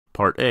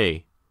Part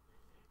A.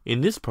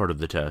 In this part of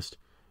the test,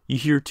 you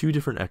hear two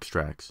different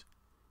extracts.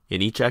 In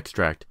each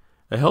extract,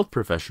 a health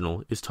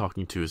professional is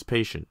talking to his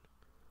patient.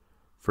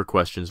 For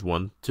questions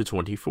 1 to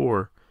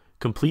 24,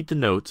 complete the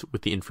notes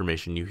with the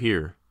information you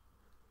hear.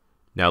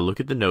 Now look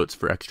at the notes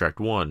for Extract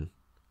 1.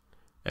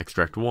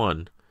 Extract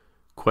 1,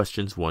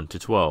 questions 1 to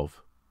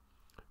 12.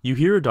 You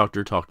hear a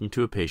doctor talking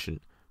to a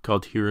patient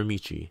called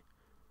HIROMICHI.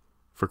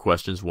 For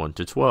questions 1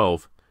 to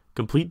 12,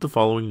 complete the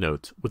following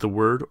notes with a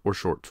word or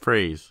short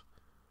phrase.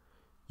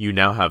 You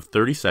now have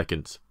 30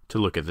 seconds to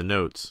look at the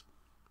notes.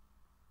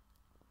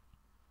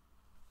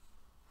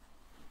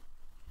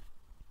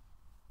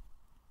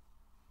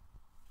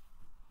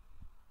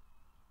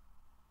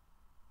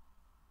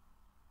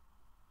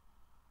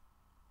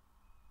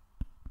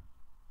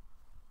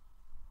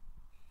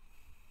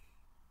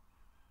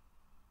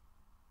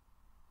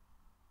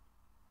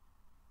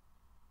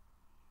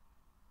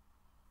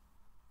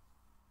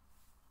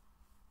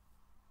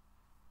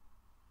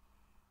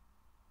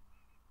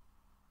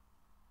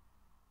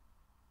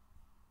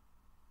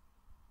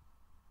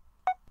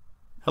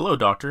 Hello,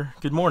 doctor.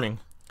 Good morning.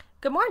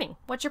 Good morning.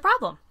 What's your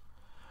problem?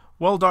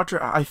 Well,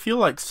 doctor, I feel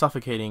like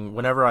suffocating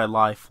whenever I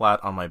lie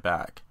flat on my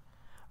back.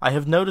 I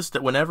have noticed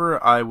that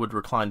whenever I would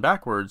recline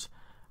backwards,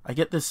 I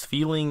get this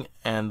feeling,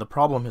 and the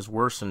problem has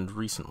worsened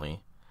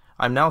recently.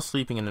 I'm now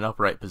sleeping in an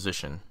upright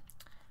position.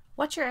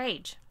 What's your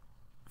age?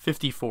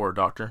 54,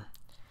 doctor.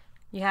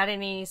 You had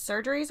any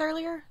surgeries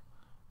earlier?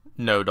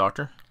 No,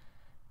 doctor.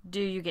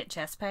 Do you get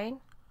chest pain?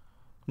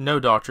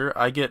 No, doctor.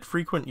 I get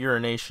frequent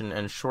urination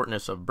and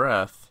shortness of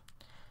breath.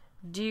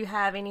 Do you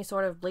have any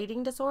sort of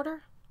bleeding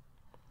disorder?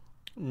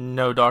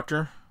 No,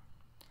 doctor.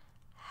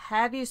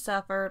 Have you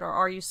suffered or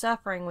are you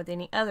suffering with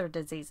any other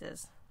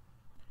diseases?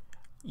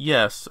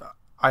 Yes,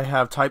 I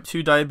have type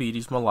 2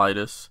 diabetes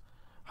mellitus,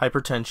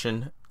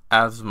 hypertension,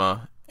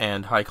 asthma,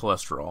 and high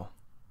cholesterol.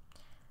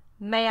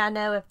 May I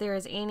know if there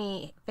is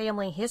any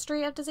family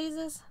history of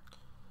diseases?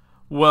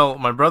 Well,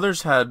 my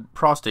brothers had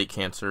prostate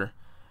cancer,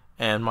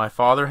 and my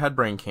father had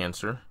brain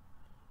cancer.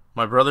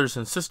 My brothers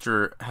and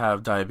sister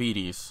have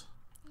diabetes.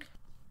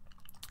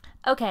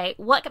 Okay,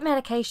 what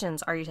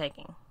medications are you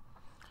taking?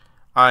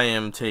 I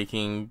am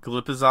taking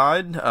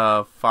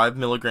glipizide, 5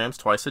 milligrams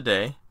twice a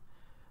day,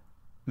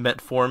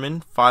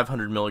 metformin,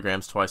 500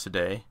 milligrams twice a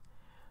day,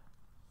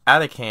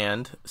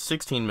 Atacand,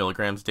 16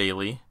 milligrams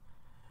daily,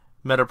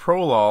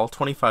 metoprolol,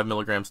 25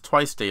 milligrams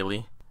twice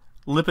daily,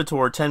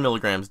 Lipitor, 10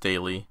 milligrams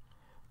daily,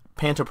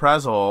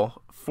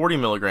 pantoprazole, 40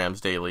 milligrams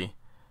daily,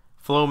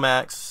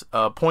 Flomax,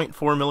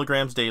 0.4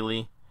 milligrams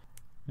daily,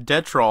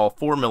 Detrol,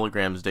 4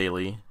 milligrams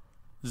daily,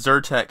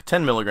 Zyrtec,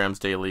 10 milligrams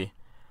daily,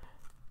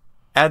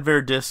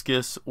 Advair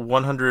Discus,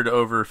 100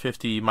 over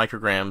 50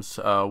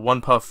 micrograms,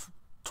 1 puff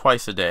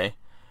twice a day,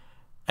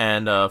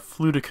 and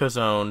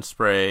fluticasone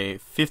spray,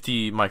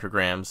 50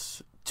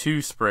 micrograms,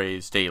 2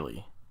 sprays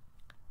daily.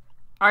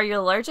 Are you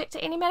allergic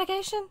to any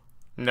medication?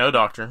 No,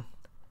 doctor.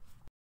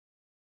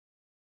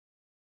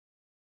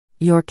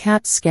 Your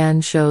CAT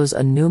scan shows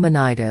a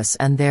pneumonitis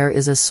and there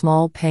is a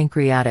small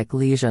pancreatic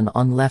lesion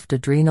on left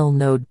adrenal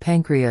node.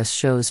 Pancreas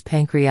shows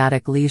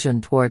pancreatic lesion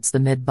towards the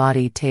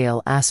mid-body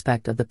tail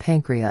aspect of the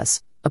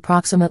pancreas,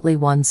 approximately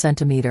 1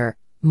 centimeter,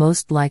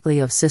 most likely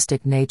of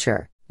cystic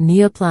nature.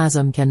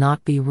 Neoplasm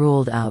cannot be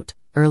ruled out.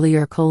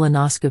 Earlier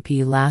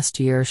colonoscopy last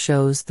year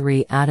shows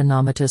 3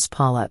 adenomatous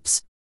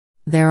polyps.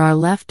 There are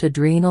left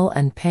adrenal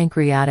and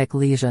pancreatic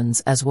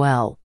lesions as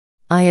well.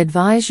 I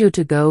advise you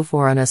to go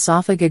for an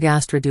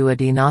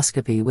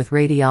esophagogastroduodenoscopy with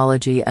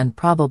radiology, and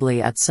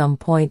probably at some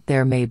point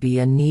there may be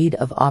a need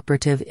of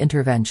operative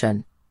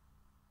intervention.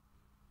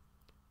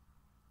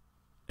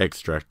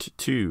 Extract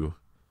 2.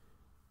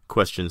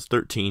 Questions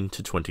 13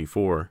 to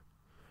 24.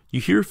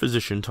 You hear a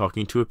physician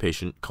talking to a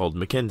patient called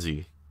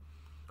Mackenzie.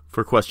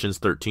 For questions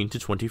 13 to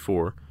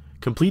 24,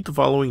 complete the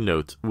following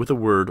notes with a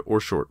word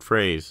or short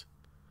phrase.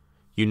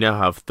 You now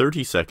have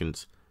 30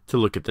 seconds to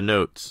look at the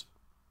notes.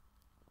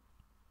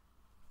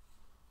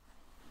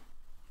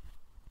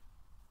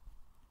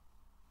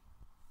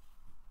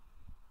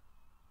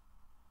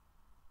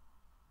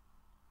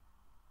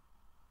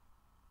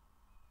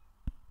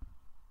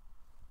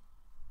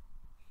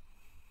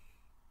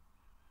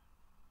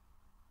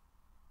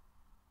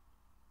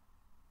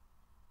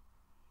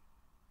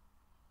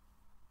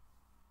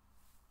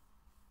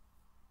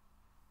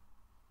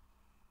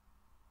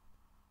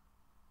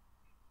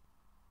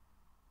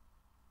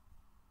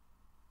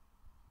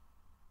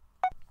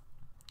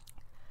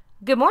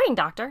 Good morning,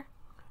 doctor.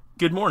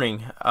 Good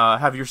morning.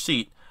 Have your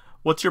seat.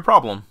 What's your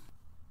problem?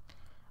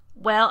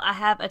 Well, I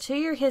have a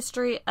 2-year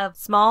history of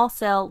small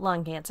cell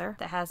lung cancer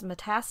that has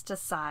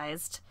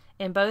metastasized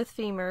in both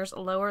femurs,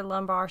 lower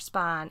lumbar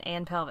spine,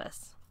 and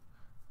pelvis.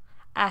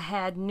 I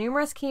had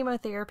numerous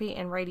chemotherapy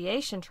and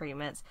radiation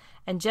treatments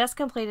and just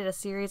completed a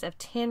series of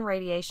 10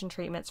 radiation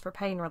treatments for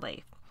pain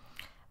relief.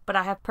 But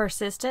I have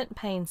persistent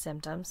pain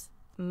symptoms,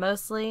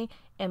 mostly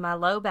in my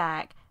low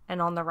back and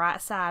on the right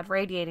side,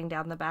 radiating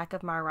down the back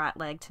of my right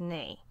leg to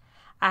knee.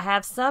 I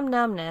have some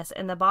numbness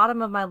in the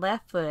bottom of my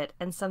left foot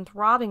and some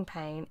throbbing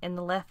pain in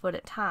the left foot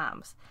at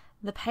times.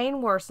 The pain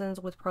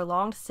worsens with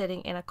prolonged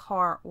sitting in a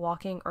car,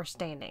 walking, or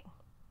standing.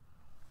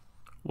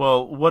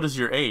 Well, what is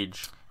your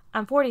age?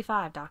 I'm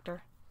 45,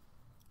 doctor.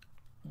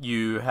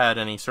 You had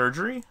any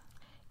surgery?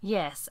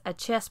 Yes, a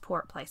chest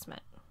port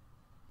placement.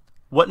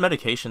 What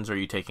medications are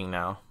you taking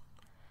now?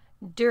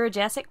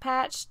 Duragesic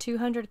patch,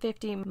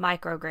 250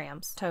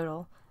 micrograms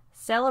total.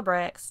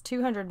 Celebrex,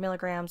 200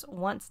 milligrams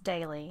once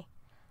daily.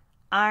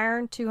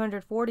 Iron,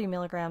 240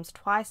 milligrams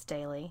twice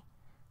daily.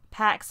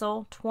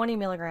 Paxil, 20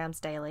 milligrams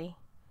daily.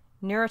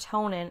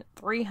 Neurotonin,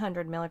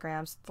 300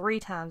 milligrams 3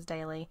 times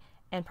daily.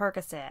 And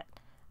Percocet.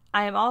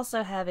 I am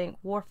also having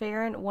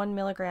warfarin 1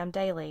 milligram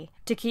daily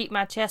to keep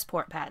my chest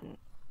port patent.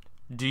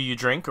 Do you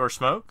drink or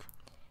smoke?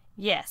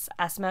 Yes,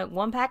 I smoke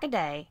 1 pack a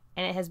day,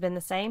 and it has been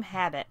the same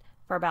habit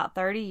for about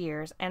 30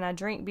 years, and I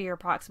drink beer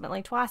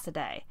approximately twice a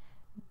day.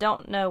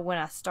 Don't know when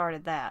I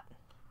started that.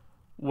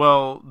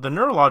 Well, the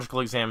neurological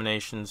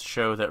examinations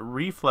show that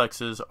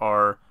reflexes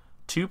are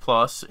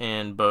 2+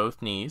 in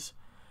both knees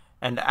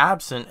and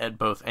absent at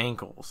both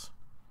ankles.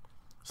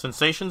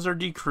 Sensations are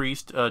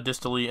decreased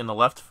distally in the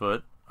left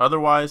foot,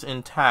 otherwise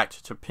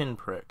intact to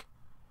pinprick.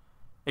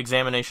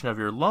 Examination of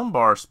your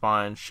lumbar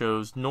spine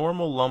shows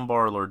normal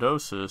lumbar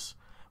lordosis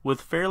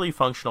with fairly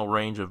functional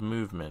range of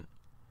movement.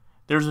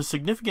 There's a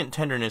significant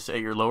tenderness at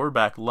your lower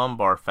back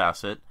lumbar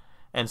facet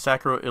and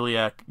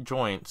sacroiliac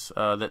joints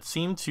that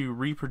seem to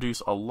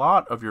reproduce a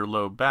lot of your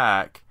low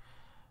back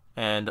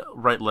and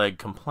right leg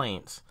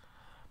complaints.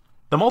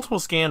 The multiple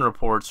scan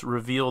reports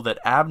reveal that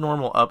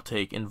abnormal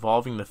uptake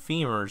involving the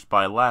femurs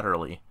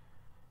bilaterally.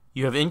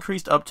 You have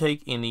increased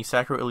uptake in the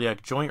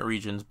sacroiliac joint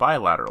regions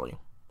bilaterally.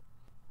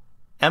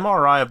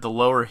 MRI of the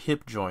lower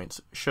hip joints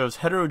shows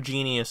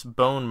heterogeneous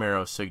bone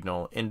marrow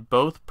signal in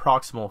both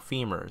proximal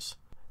femurs.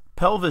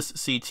 Pelvis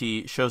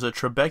CT shows a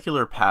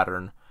trabecular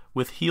pattern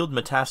with healed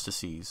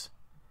metastases.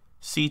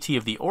 CT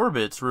of the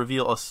orbits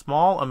reveal a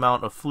small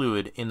amount of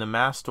fluid in the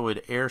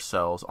mastoid air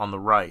cells on the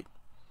right.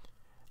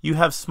 You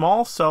have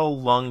small cell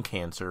lung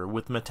cancer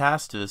with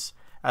metastasis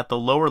at the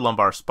lower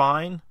lumbar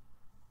spine,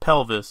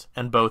 pelvis,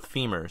 and both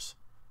femurs.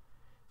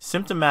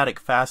 Symptomatic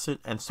facet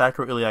and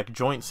sacroiliac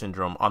joint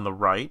syndrome on the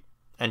right,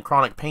 and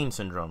chronic pain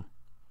syndrome.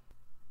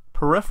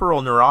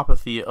 Peripheral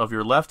neuropathy of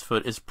your left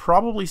foot is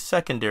probably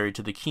secondary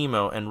to the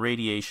chemo and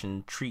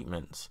radiation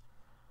treatments.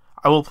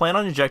 I will plan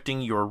on injecting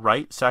your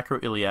right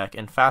sacroiliac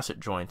and facet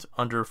joints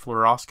under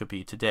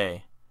fluoroscopy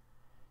today.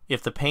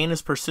 If the pain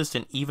is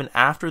persistent even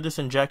after this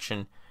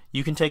injection,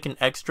 you can take an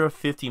extra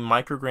 50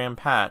 microgram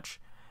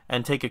patch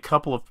and take a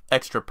couple of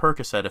extra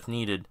Percocet if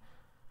needed.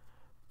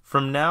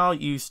 From now,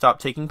 you stop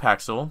taking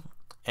Paxil,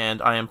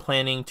 and I am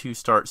planning to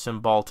start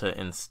Cymbalta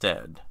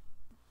instead.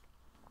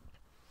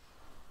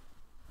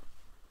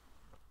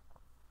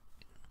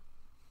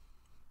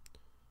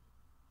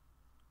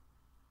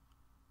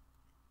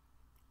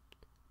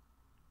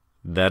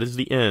 That is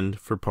the end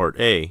for Part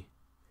A.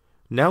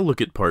 Now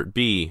look at Part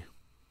B.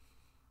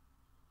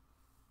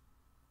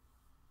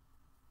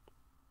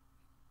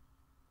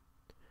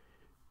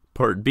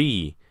 Part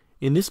B.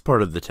 In this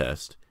part of the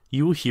test,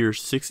 you will hear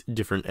 6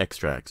 different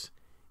extracts.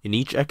 In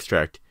each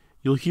extract,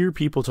 you'll hear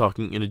people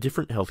talking in a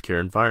different healthcare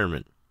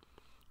environment.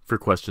 For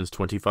questions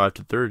 25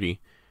 to 30,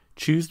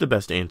 choose the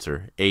best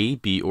answer, A,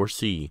 B, or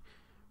C,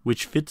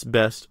 which fits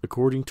best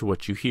according to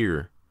what you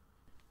hear.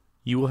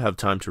 You will have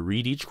time to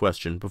read each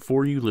question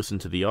before you listen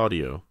to the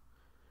audio.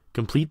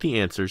 Complete the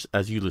answers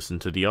as you listen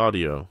to the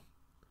audio.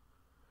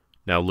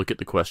 Now look at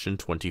the question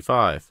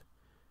 25.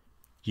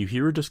 You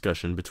hear a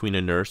discussion between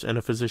a nurse and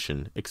a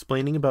physician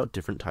explaining about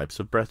different types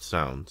of breath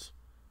sounds.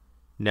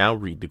 Now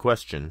read the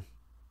question.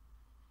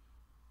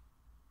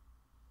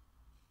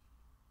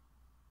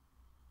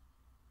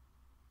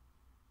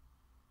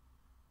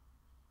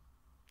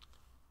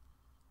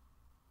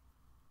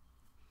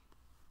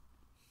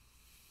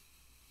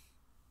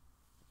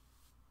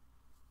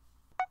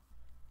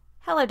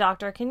 Hello,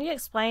 doctor. Can you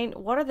explain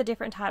what are the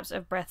different types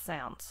of breath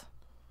sounds?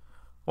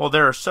 Well,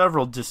 there are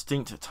several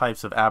distinct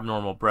types of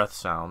abnormal breath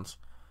sounds.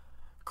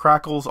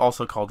 Crackles,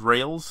 also called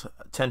rails,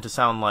 tend to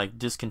sound like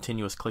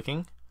discontinuous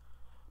clicking.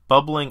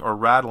 Bubbling or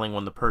rattling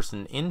when the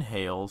person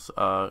inhales,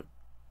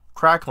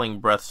 crackling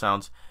breath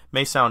sounds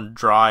may sound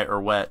dry or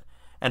wet,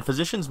 and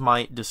physicians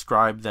might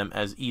describe them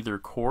as either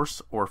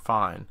coarse or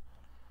fine.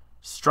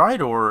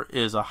 Stridor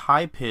is a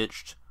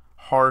high-pitched,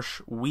 harsh,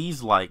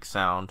 wheeze-like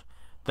sound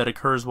that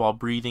occurs while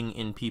breathing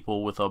in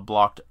people with a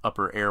blocked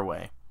upper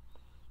airway.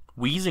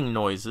 Wheezing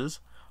noises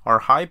are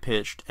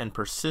high-pitched and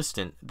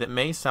persistent that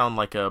may sound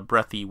like a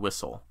breathy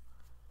whistle.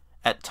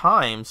 At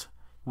times,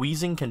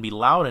 wheezing can be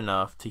loud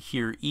enough to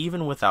hear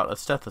even without a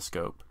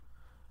stethoscope.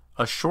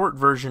 A short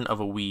version of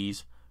a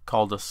wheeze,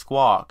 called a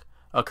squawk,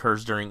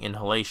 occurs during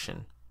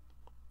inhalation.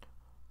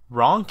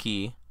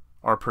 Ronchi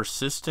are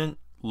persistent,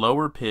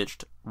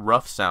 lower-pitched,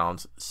 rough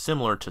sounds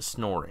similar to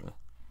snoring.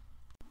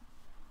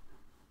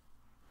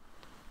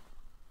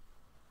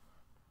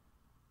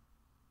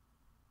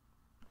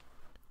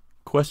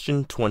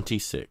 Question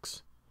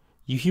 26.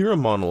 You hear a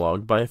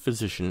monologue by a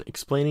physician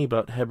explaining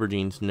about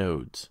Heberdine's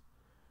nodes.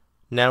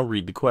 Now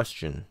read the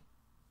question.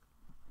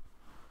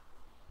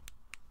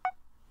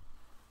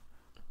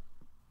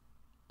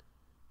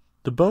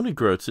 The bony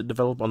growths that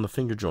develop on the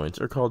finger joints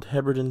are called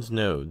Heberden's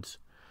nodes,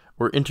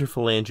 or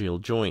interphalangeal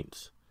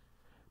joints.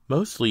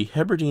 Mostly,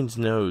 Heberden's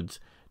nodes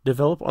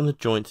develop on the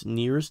joints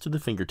nearest to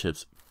the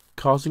fingertips,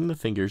 causing the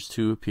fingers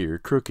to appear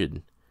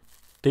crooked.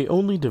 They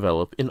only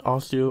develop in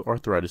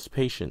osteoarthritis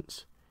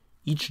patients.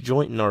 Each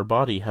joint in our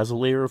body has a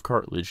layer of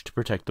cartilage to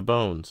protect the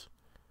bones.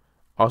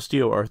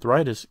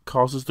 Osteoarthritis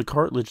causes the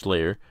cartilage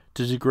layer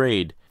to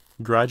degrade,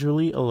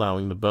 gradually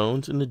allowing the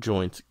bones in the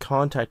joints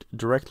contact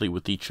directly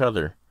with each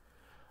other.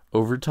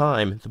 Over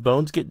time, the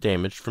bones get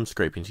damaged from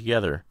scraping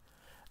together.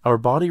 Our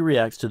body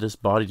reacts to this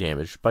body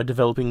damage by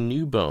developing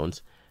new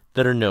bones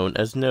that are known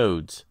as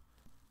nodes.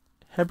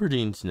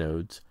 Heberden's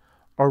nodes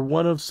are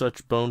one of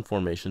such bone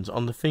formations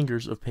on the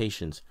fingers of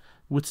patients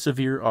with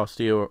severe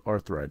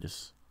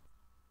osteoarthritis.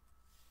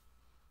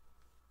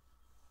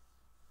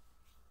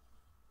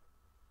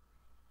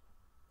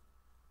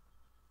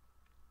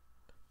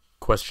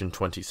 Question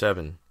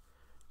 27.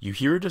 You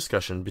hear a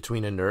discussion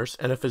between a nurse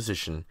and a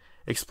physician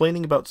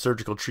explaining about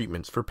surgical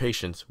treatments for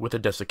patients with a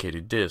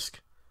desiccated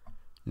disc.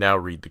 Now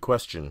read the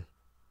question.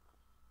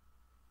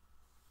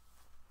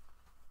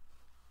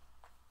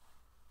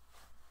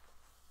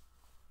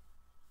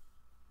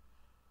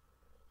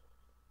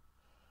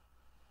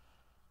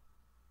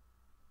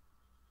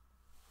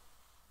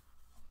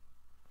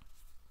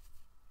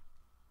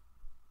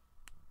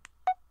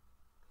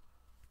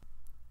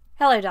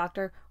 Hello,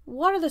 doctor.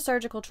 What are the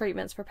surgical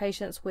treatments for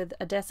patients with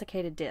a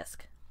desiccated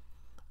disc?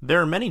 There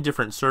are many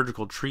different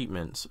surgical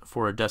treatments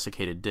for a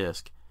desiccated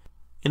disc.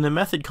 In the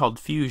method called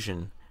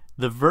fusion,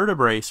 the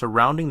vertebrae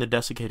surrounding the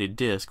desiccated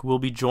disc will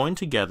be joined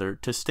together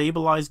to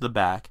stabilize the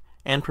back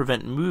and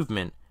prevent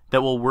movement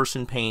that will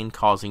worsen pain,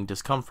 causing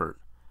discomfort.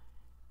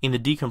 In the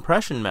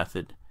decompression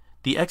method,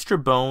 the extra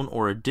bone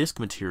or a disc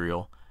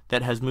material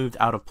that has moved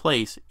out of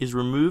place is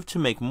removed to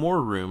make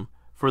more room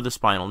for the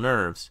spinal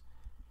nerves.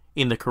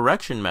 In the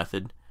correction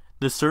method,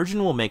 the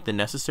surgeon will make the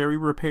necessary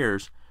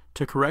repairs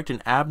to correct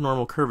an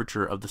abnormal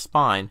curvature of the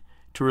spine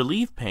to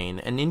relieve pain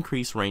and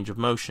increase range of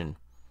motion.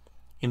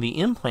 In the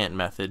implant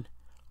method,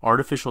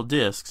 artificial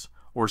discs,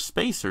 or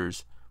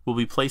spacers, will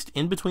be placed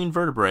in between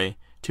vertebrae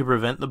to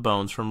prevent the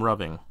bones from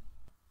rubbing.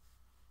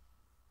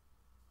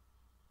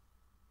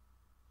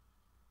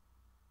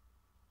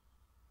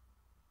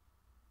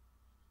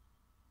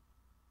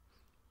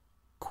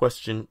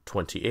 Question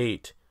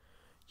 28.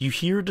 You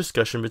hear a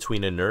discussion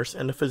between a nurse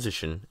and a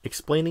physician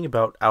explaining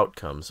about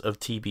outcomes of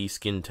TB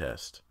skin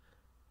test.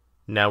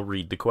 Now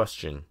read the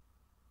question.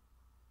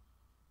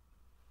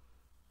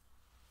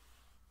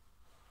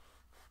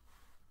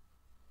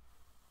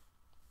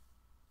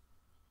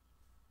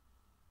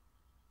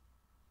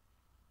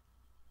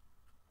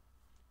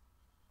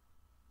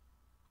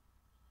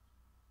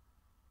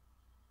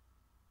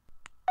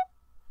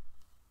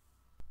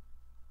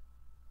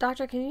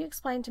 Doctor, can you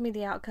explain to me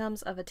the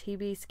outcomes of a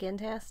TB skin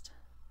test?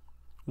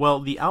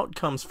 Well, the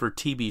outcomes for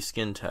TB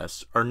skin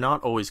tests are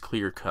not always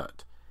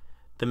clear-cut.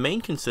 The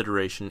main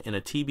consideration in a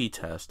TB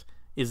test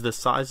is the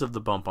size of the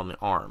bump on the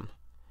arm.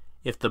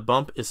 If the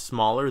bump is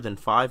smaller than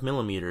 5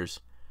 millimeters,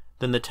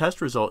 then the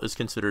test result is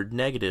considered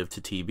negative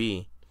to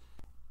TB.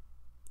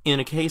 In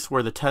a case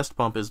where the test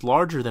bump is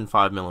larger than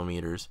 5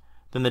 millimeters,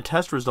 then the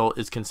test result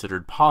is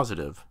considered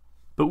positive.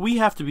 But we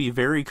have to be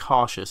very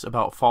cautious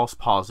about false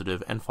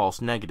positive and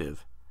false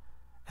negative.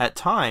 At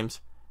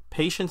times,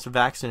 patients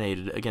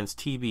vaccinated against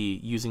TB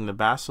using the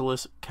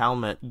Bacillus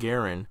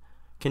calmette-guerin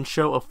can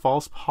show a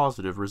false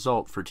positive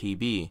result for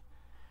TB.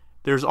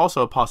 There is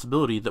also a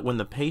possibility that when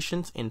the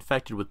patient's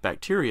infected with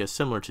bacteria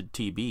similar to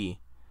TB,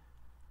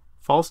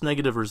 false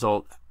negative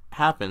result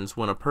happens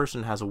when a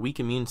person has a weak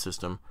immune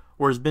system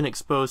or has been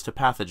exposed to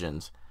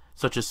pathogens,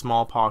 such as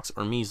smallpox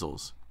or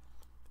measles.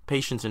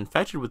 Patients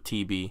infected with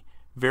TB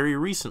very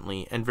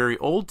recently and very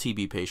old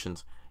TB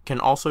patients can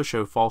also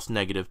show false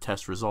negative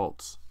test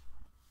results.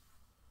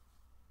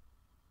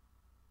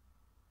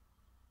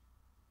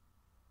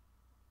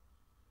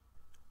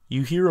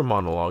 You hear a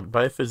monologue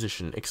by a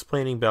physician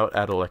explaining about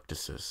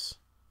atelectasis.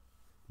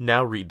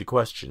 Now read the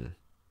question.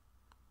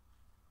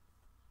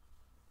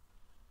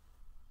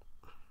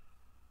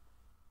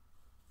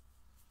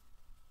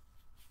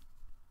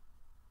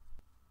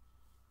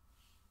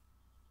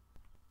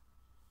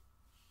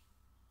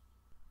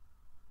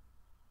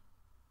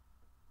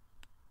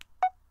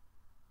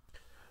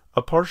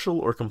 A partial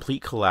or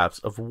complete collapse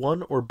of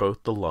one or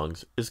both the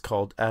lungs is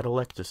called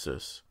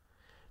atelectasis.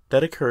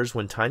 That occurs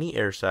when tiny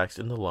air sacs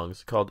in the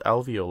lungs, called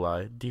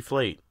alveoli,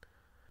 deflate.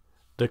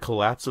 The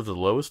collapse of the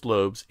lowest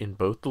lobes in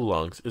both the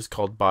lungs is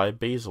called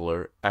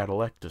bibasilar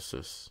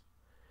atelectasis.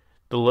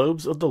 The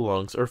lobes of the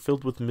lungs are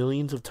filled with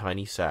millions of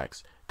tiny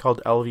sacs,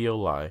 called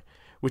alveoli,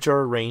 which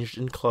are arranged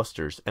in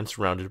clusters and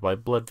surrounded by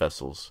blood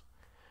vessels.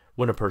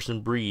 When a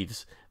person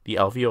breathes, the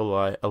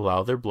alveoli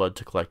allow their blood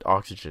to collect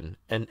oxygen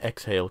and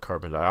exhale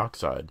carbon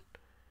dioxide.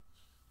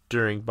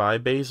 During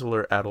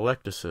bibasilar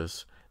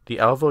atelectasis, the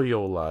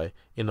alveoli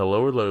in the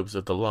lower lobes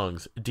of the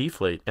lungs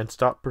deflate and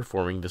stop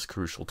performing this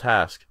crucial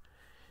task,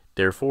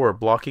 therefore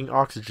blocking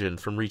oxygen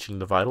from reaching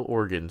the vital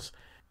organs,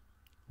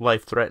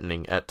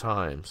 life-threatening at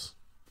times.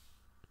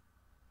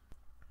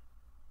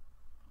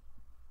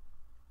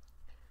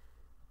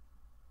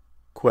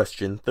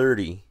 Question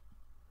 30.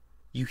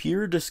 You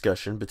hear a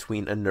discussion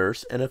between a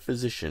nurse and a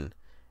physician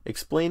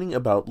explaining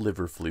about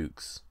liver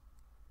flukes.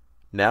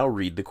 Now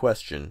read the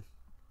question.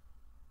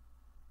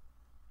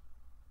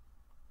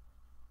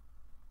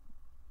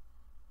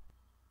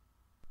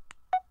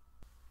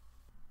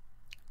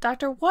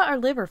 Doctor, what are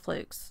liver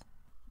flukes?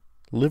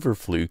 Liver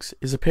flukes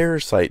is a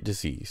parasite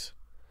disease.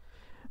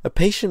 A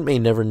patient may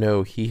never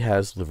know he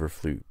has liver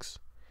flukes.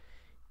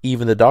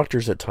 Even the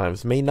doctors at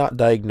times may not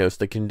diagnose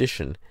the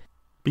condition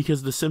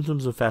because the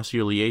symptoms of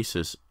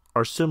fasciolasis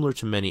are similar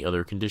to many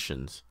other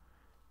conditions.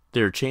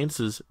 There are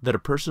chances that a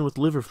person with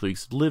liver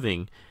flukes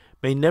living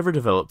may never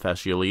develop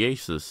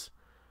fasciolasis.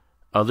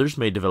 Others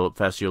may develop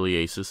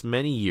fasciolasis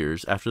many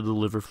years after the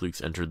liver flukes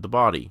entered the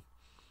body.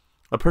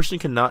 A person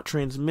cannot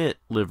transmit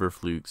liver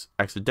flukes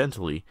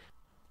accidentally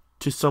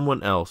to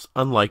someone else,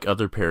 unlike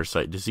other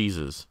parasite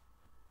diseases.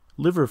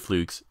 Liver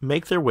flukes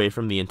make their way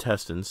from the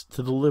intestines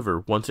to the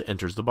liver once it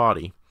enters the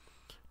body.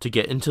 To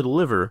get into the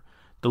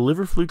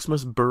liver flukes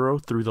must burrow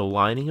through the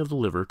lining of the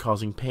liver,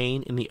 causing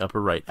pain in the upper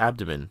right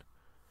abdomen.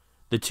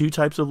 The two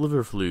types of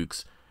liver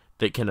flukes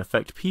that can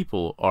affect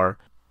people are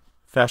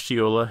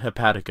fasciola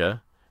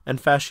hepatica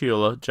and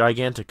fasciola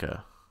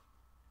gigantica.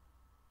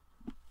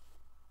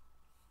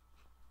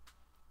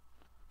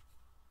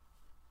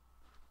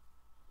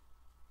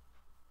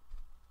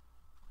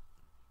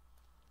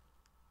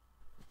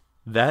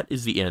 That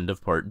is the end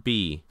of Part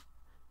B.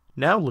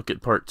 Now look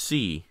at Part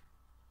C.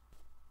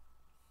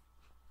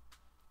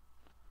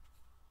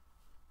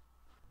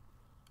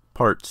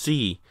 Part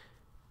C.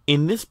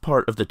 In this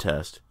part of the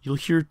test, you'll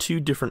hear two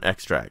different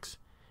extracts.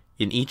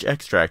 In each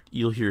extract,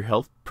 you'll hear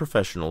health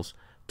professionals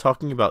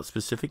talking about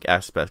specific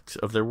aspects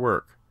of their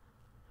work.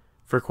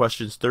 For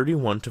questions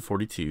 31 to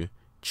 42,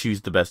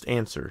 choose the best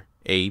answer,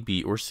 A,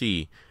 B, or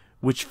C,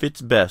 which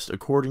fits best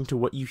according to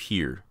what you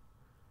hear.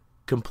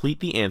 Complete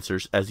the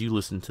answers as you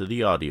listen to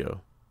the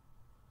audio.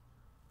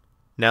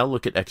 Now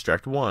look at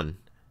Extract 1.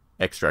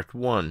 Extract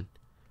 1.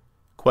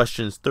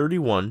 Questions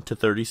 31 to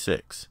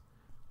 36.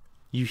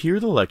 You hear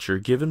the lecture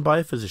given by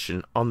a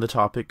physician on the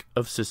topic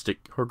of cystic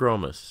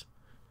hygromas.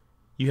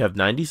 You have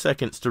 90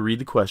 seconds to read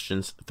the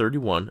questions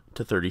 31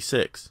 to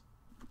 36.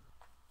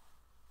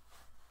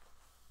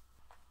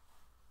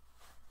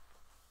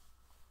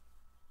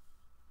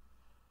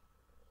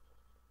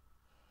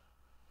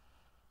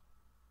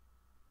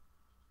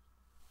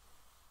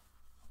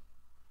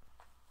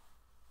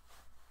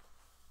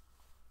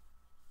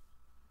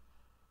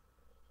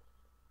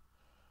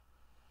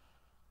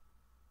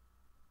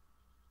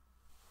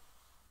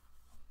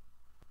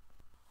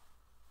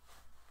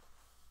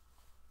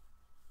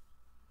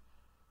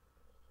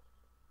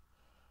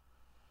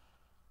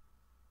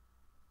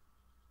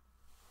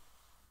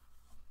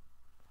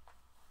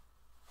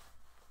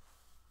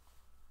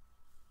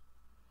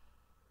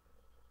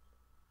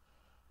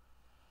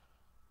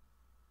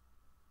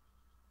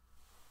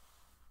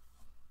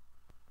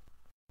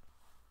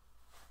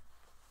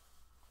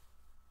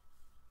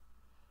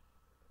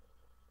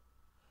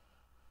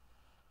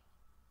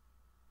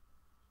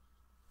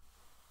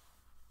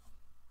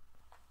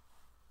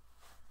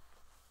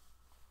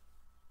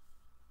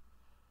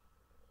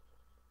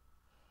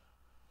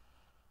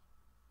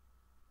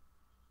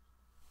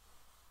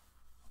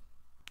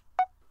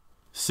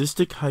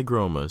 Cystic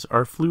hygromas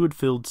are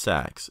fluid-filled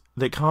sacs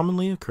that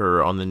commonly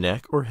occur on the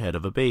neck or head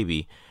of a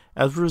baby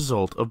as a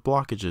result of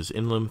blockages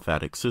in the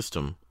lymphatic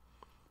system.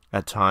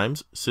 At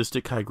times,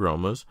 cystic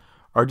hygromas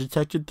are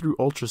detected through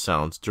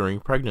ultrasounds during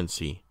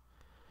pregnancy.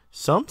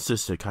 Some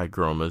cystic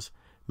hygromas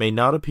may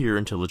not appear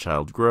until the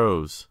child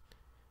grows.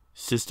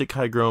 Cystic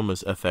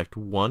hygromas affect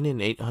 1 in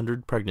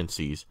 800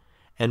 pregnancies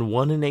and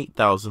 1 in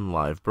 8,000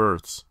 live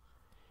births.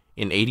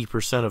 In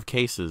 80% of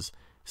cases,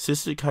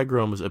 cystic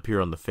hygromas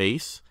appear on the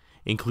face,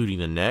 including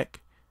the neck,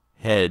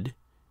 head,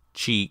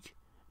 cheek,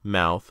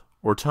 mouth,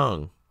 or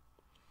tongue.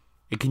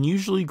 It can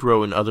usually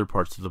grow in other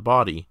parts of the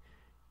body,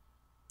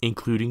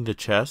 including the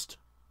chest,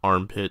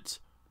 armpits,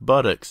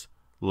 buttocks,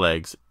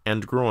 legs,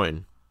 and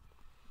groin.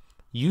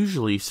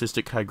 Usually,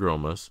 cystic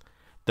hygromas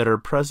that are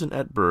present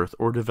at birth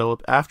or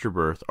develop after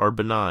birth are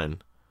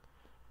benign.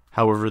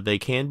 However, they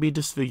can be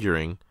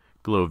disfiguring,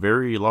 grow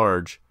very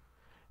large,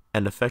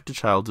 and affect a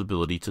child's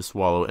ability to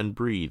swallow and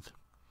breathe.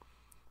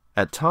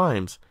 At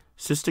times,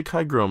 cystic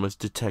hygromas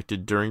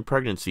detected during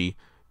pregnancy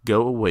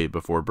go away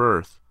before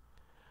birth.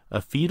 A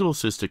fetal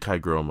cystic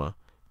hygroma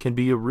can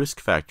be a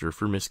risk factor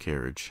for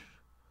miscarriage.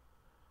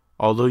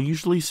 Although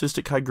usually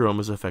cystic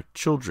hygromas affect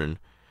children,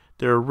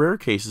 there are rare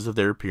cases of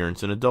their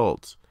appearance in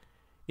adults.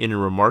 In a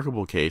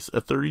remarkable case,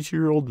 a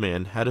 32-year-old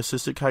man had a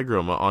cystic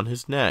hygroma on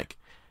his neck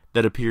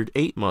that appeared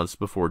 8 months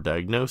before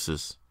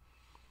diagnosis.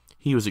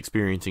 He was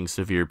experiencing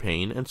severe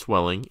pain and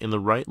swelling in the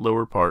right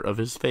lower part of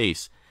his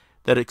face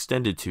that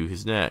extended to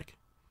his neck.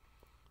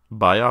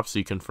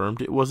 Biopsy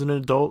confirmed it was an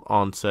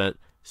adult-onset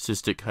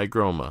cystic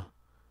hygroma.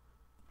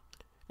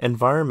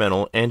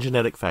 Environmental and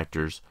genetic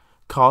factors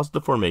caused the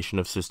formation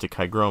of cystic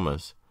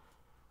hygromas.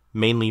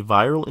 Mainly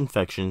viral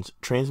infections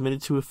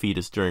transmitted to a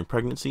fetus during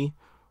pregnancy,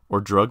 or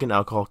drug and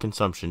alcohol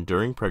consumption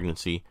during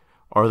pregnancy,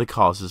 are the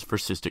causes for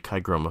cystic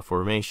hygroma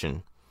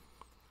formation.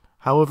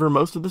 However,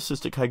 most of the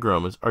cystic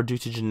hygromas are due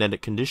to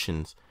genetic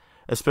conditions,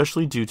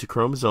 especially due to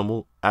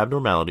chromosomal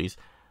abnormalities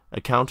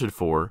accounted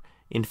for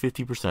in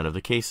 50% of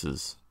the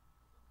cases.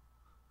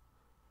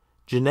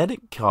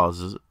 Genetic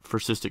causes for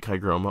cystic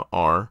hygroma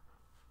are: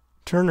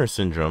 Turner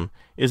syndrome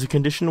is a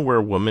condition where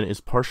a woman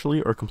is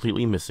partially or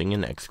completely missing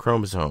an X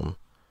chromosome,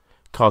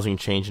 causing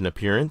change in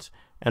appearance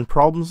and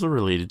problems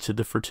related to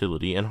the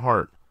fertility and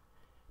heart.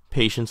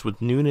 Patients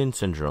with Noonan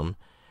syndrome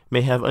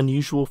may have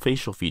unusual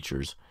facial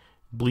features,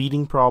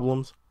 bleeding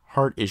problems,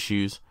 heart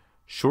issues,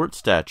 short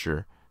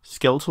stature,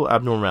 skeletal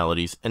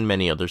abnormalities, and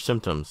many other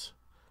symptoms.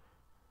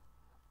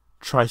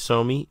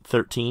 Trisomy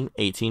 13,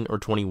 18, or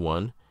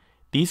 21.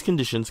 These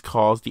conditions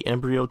cause the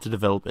embryo to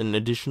develop an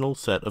additional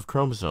set of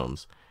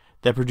chromosomes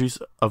that produce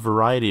a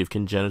variety of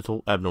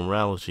congenital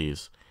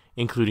abnormalities,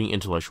 including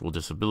intellectual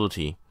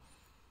disability.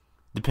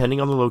 Depending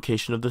on the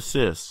location of the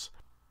cysts,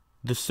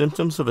 the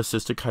symptoms of a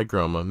cystic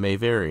hygroma may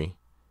vary.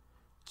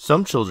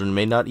 Some children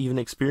may not even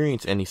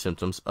experience any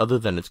symptoms other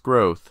than its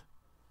growth.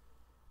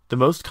 The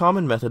most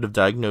common method of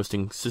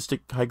diagnosing cystic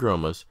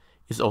hygromas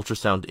is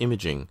ultrasound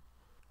imaging.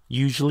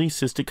 Usually,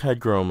 cystic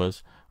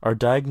hygromas are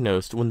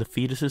diagnosed when the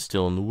fetus is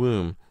still in the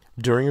womb,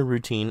 during a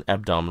routine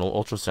abdominal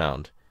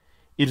ultrasound.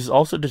 It is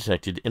also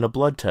detected in a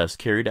blood test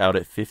carried out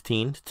at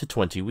 15 to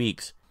 20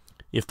 weeks.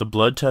 If the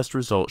blood test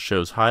result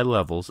shows high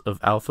levels of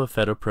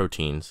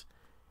alpha-fetoproteins,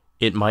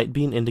 it might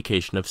be an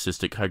indication of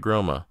cystic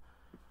hygroma.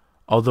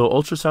 Although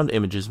ultrasound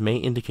images may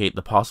indicate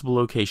the possible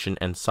location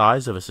and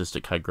size of a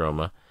cystic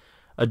hygroma,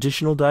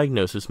 additional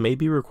diagnosis may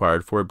be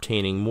required for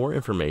obtaining more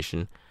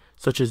information,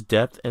 such as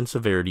depth and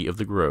severity of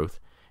the growth,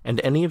 and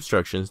any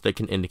obstructions that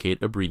can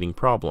indicate a breathing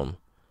problem.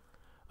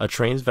 A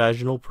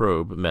transvaginal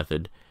probe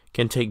method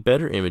can take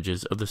better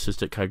images of the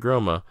cystic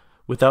hygroma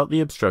without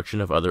the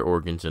obstruction of other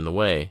organs in the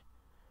way.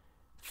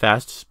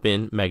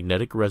 Fast-spin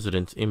magnetic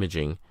resonance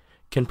imaging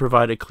can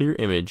provide a clear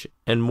image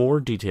and more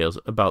details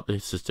about the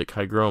cystic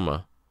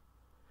hygroma.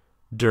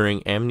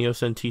 During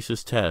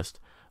amniocentesis test,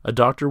 a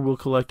doctor will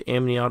collect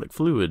amniotic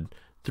fluid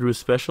through a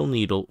special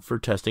needle for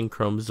testing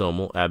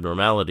chromosomal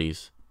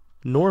abnormalities.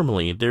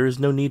 Normally, there is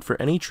no need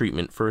for any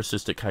treatment for a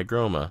cystic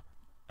hygroma,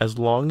 as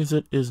long as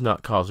it is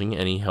not causing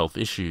any health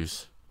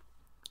issues.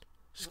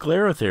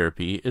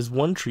 Sclerotherapy is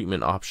one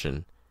treatment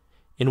option,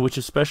 in which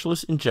a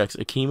specialist injects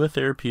a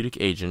chemotherapeutic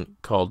agent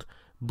called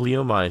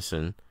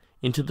bleomycin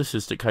into the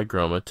cystic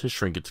hygroma to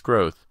shrink its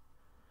growth.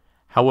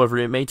 However,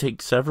 it may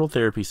take several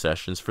therapy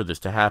sessions for this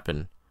to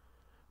happen.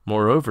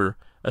 Moreover,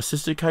 a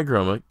cystic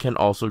hygroma can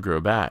also grow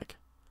back.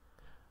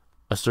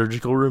 A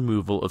surgical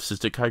removal of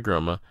cystic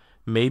hygroma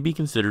may be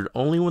considered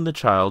only when the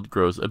child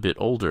grows a bit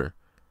older.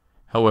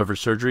 However,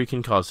 surgery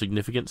can cause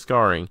significant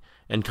scarring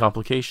and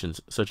complications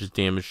such as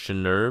damage to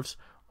nerves,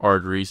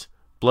 arteries,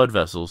 blood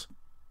vessels,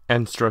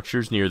 and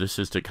structures near the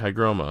cystic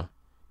hygroma.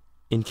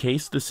 In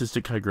case the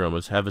cystic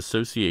hygromas have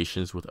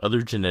associations with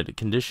other genetic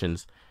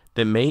conditions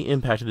that may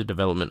impact the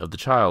development of the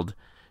child,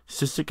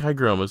 cystic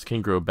hygromas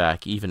can grow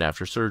back even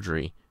after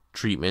surgery,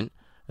 treatment,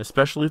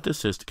 especially if the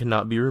cyst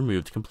cannot be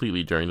removed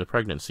completely during the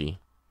pregnancy.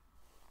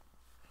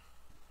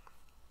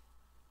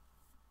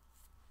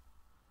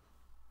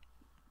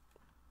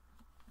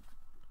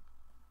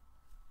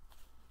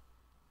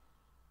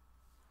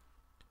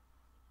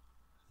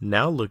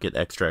 Now look at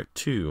Extract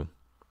 2,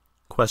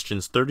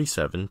 questions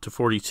 37 to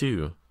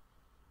 42.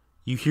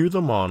 You hear the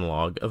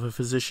monologue of a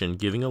physician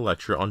giving a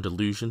lecture on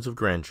delusions of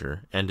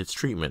grandeur and its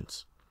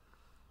treatments.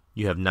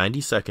 You have 90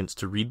 seconds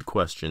to read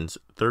questions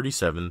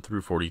 37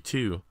 through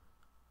 42.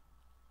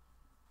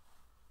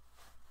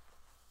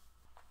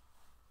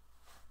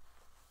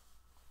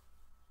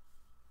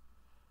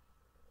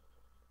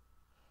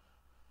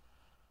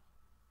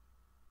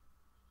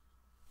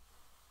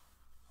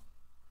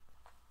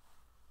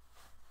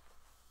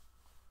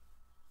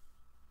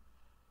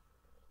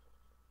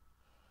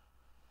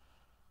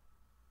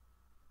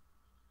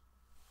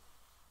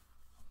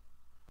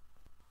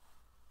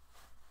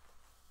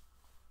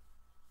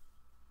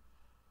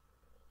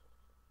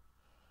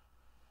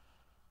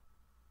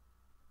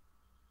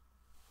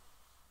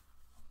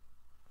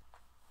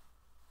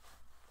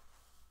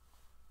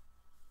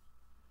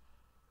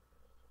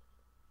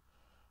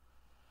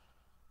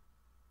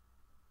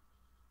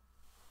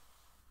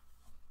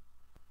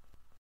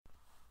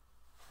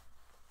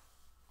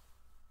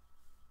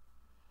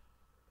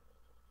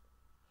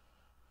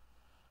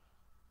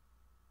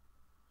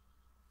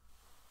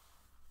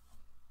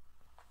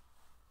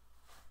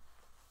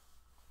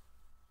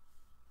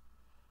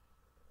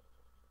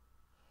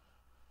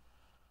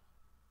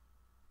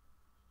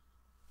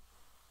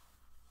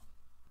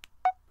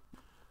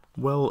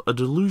 Well, a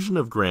delusion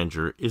of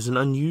grandeur is an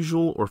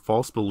unusual or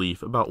false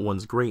belief about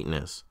one's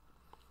greatness.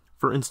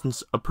 For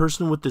instance, a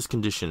person with this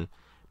condition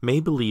may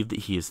believe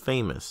that he is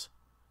famous,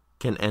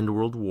 can end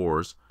world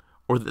wars,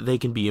 or that they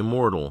can be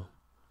immortal.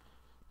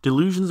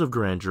 Delusions of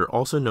grandeur,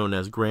 also known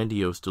as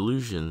grandiose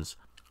delusions,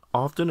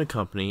 often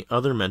accompany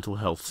other mental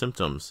health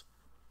symptoms.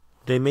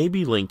 They may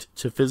be linked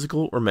to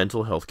physical or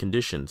mental health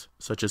conditions,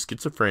 such as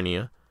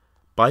schizophrenia,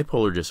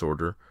 bipolar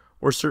disorder,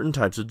 or certain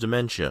types of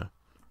dementia.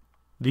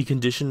 The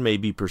condition may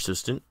be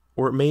persistent,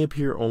 or it may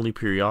appear only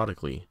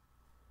periodically.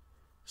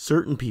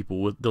 Certain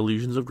people with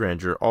delusions of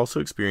grandeur also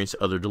experience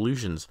other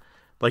delusions,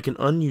 like an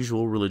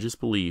unusual religious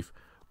belief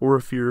or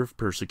a fear of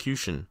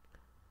persecution.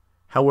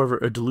 However,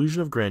 a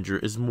delusion of grandeur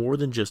is more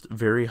than just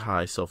very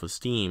high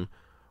self-esteem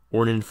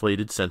or an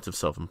inflated sense of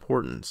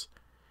self-importance.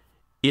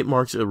 It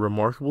marks a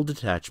remarkable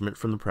detachment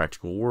from the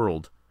practical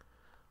world.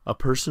 A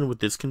person with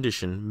this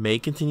condition may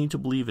continue to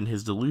believe in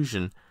his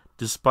delusion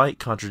despite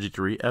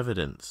contradictory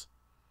evidence.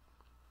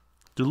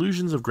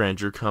 Delusions of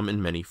grandeur come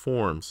in many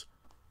forms.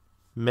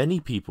 Many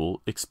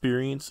people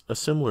experience a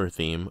similar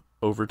theme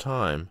over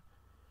time.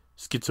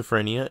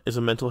 Schizophrenia is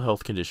a mental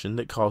health condition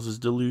that causes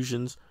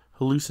delusions,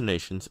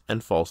 hallucinations,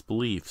 and false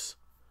beliefs.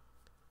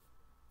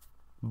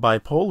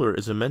 Bipolar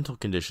is a mental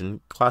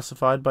condition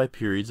classified by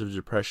periods of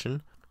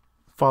depression,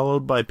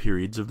 followed by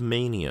periods of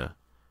mania.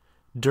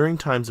 During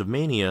times of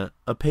mania,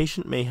 a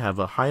patient may have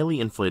a highly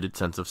inflated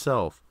sense of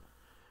self,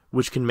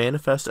 which can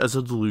manifest as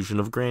a delusion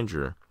of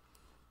grandeur.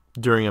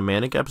 During a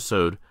manic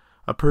episode,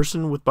 a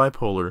person with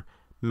bipolar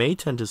may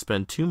tend to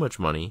spend too much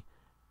money,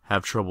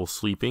 have trouble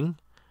sleeping,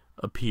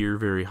 appear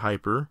very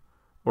hyper,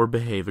 or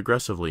behave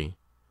aggressively.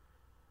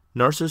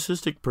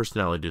 Narcissistic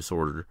personality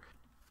disorder.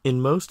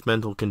 In most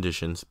mental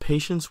conditions,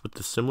 patients with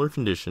the similar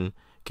condition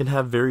can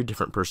have very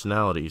different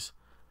personalities.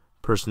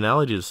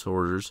 Personality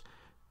disorders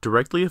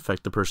directly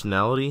affect the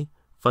personality,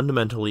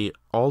 fundamentally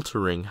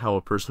altering how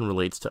a person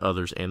relates to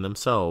others and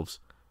themselves.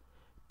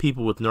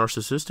 People with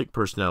narcissistic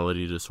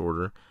personality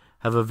disorder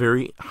have a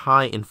very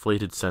high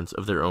inflated sense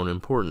of their own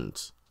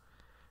importance.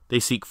 They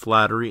seek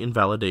flattery and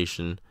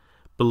validation,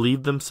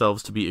 believe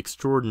themselves to be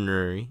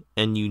extraordinary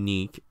and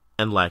unique,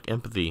 and lack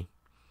empathy.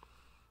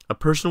 A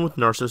person with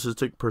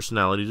narcissistic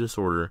personality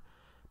disorder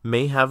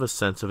may have a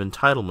sense of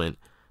entitlement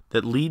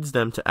that leads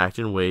them to act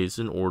in ways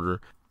in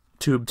order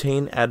to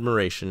obtain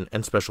admiration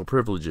and special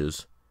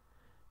privileges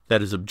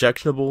that is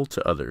objectionable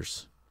to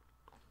others.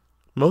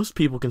 Most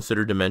people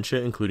consider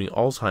dementia, including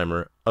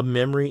Alzheimer, a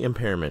memory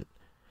impairment,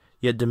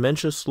 yet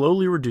dementia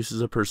slowly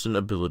reduces a person's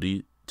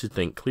ability to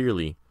think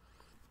clearly.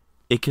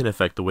 It can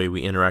affect the way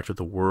we interact with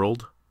the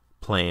world,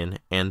 plan,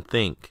 and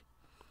think.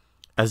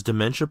 As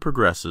dementia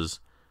progresses,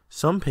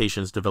 some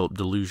patients develop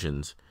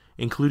delusions,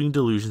 including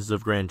delusions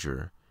of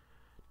grandeur.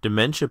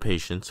 Dementia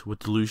patients with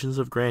delusions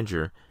of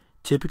grandeur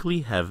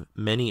typically have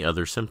many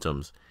other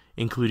symptoms,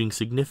 including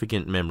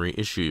significant memory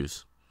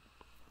issues.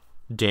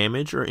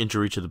 Damage or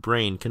injury to the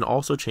brain can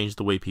also change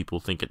the way people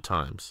think at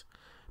times,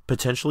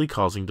 potentially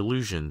causing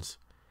delusions.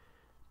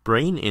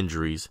 Brain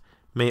injuries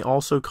may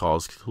also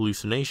cause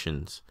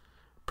hallucinations,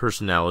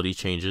 personality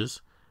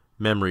changes,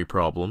 memory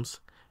problems,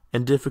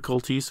 and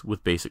difficulties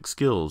with basic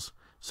skills,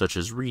 such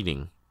as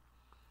reading.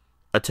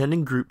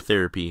 Attending group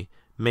therapy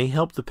may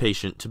help the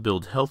patient to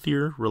build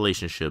healthier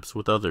relationships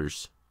with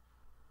others.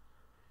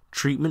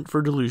 Treatment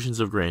for delusions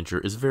of grandeur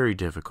is very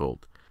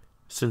difficult,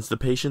 since the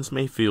patients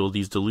may feel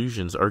these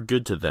delusions are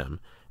good to them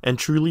and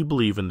truly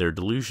believe in their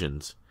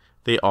delusions.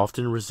 They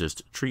often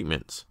resist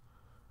treatments.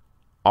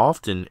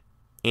 Often,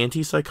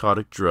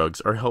 antipsychotic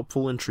drugs are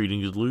helpful in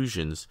treating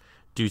delusions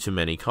due to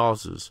many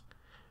causes.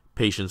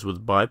 Patients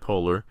with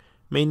bipolar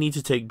may need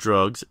to take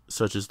drugs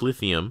such as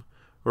lithium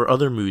or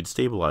other mood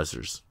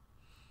stabilizers.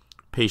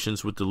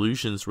 Patients with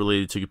delusions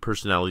related to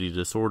personality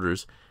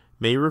disorders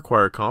may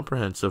require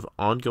comprehensive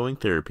ongoing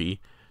therapy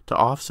to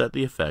offset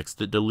the effects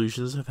that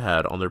delusions have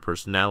had on their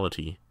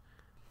personality.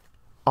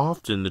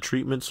 Often, the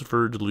treatments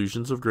for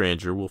delusions of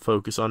grandeur will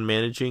focus on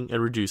managing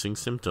and reducing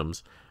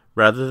symptoms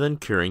rather than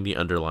curing the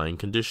underlying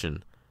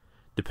condition.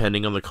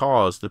 Depending on the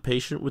cause, the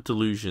patient with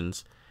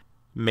delusions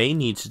may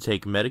need to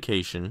take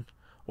medication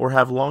or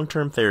have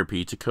long-term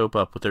therapy to cope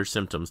up with their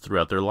symptoms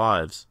throughout their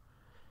lives.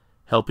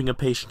 Helping a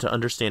patient to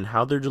understand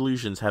how their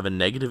delusions have a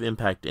negative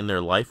impact in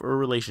their life or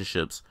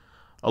relationships,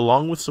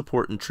 along with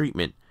support and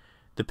treatment,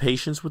 the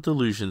patients with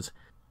delusions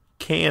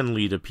can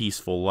lead a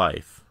peaceful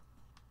life.